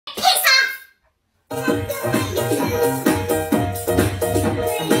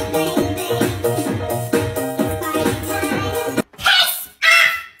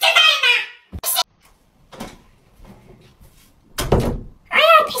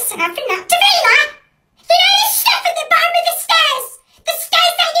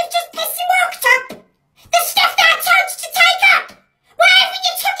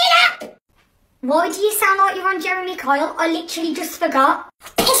Kyle. I literally just forgot.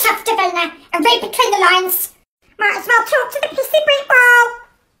 Piss off, Davina, and read between the lines. Might as well talk to the pissy brick wall.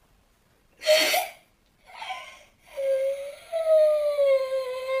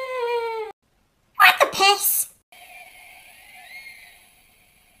 What the piss?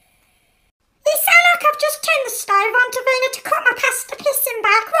 You sound like I've just turned the stove on, Davina, to cut my pasta pissing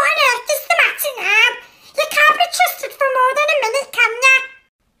back. What on earth is the matter now? You can't be trusted for more than a minute, can you?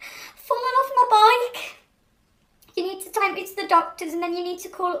 Falling off my bike. You need to take me to the doctors and then you need to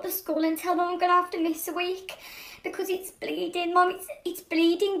call up the school and tell them I'm going to have to miss a week because it's bleeding, Mum. It's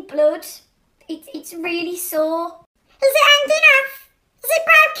bleeding blood. It's really sore. Is it ending off? Is it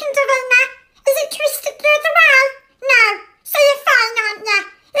broken, Davina? Is it twisted through the wall? No. So you're fine, aren't you?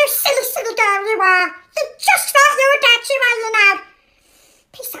 You silly girl you are. You just thought you were dead, you know.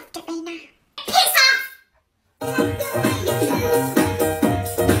 Piss off, Davina. Piss off!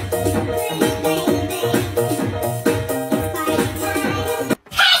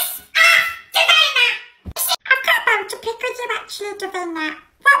 Davina,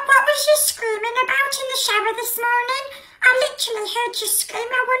 what was you screaming about in the shower this morning? I literally heard you scream.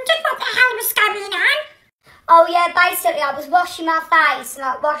 I wondered what the hell was going on. Oh yeah, basically I was washing my face and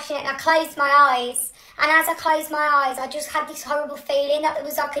washing it and I closed my eyes. And as I closed my eyes, I just had this horrible feeling that there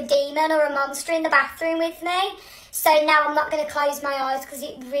was like a demon or a monster in the bathroom with me. So now I'm not going to close my eyes because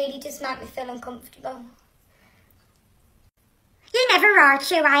it really does make me feel uncomfortable. You never are, are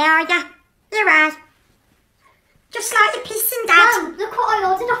you? You are. Just like your pissing dad. Mum, look what I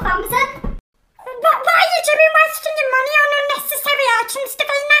ordered off Amazon. What are you doing wasting your money on unnecessary items,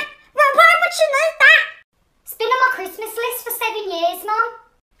 Davina? Why would you need that? It's been on my Christmas list for 7 years, Mum.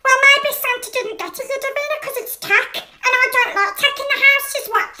 Well, maybe Santa didn't get it, Davina, because it's tack. And I don't like tack in the house. She's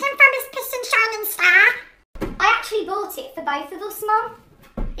watching from his piss and shining star. I actually bought it for both of us, Mum.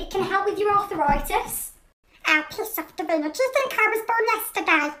 It can help with your arthritis. Oh, piss off, Davina. Do you think I was born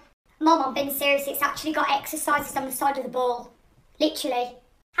yesterday? Mum, I'm being serious, it's actually got exercises on the side of the ball. Literally.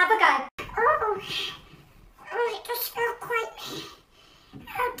 Have a go. Oh, it does feel quite...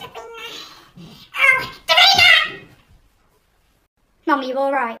 Oh, Davina. Oh, Davina! Mum, are you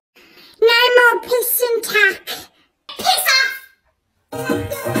alright? No more piss and tack. Piss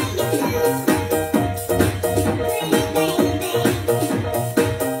off!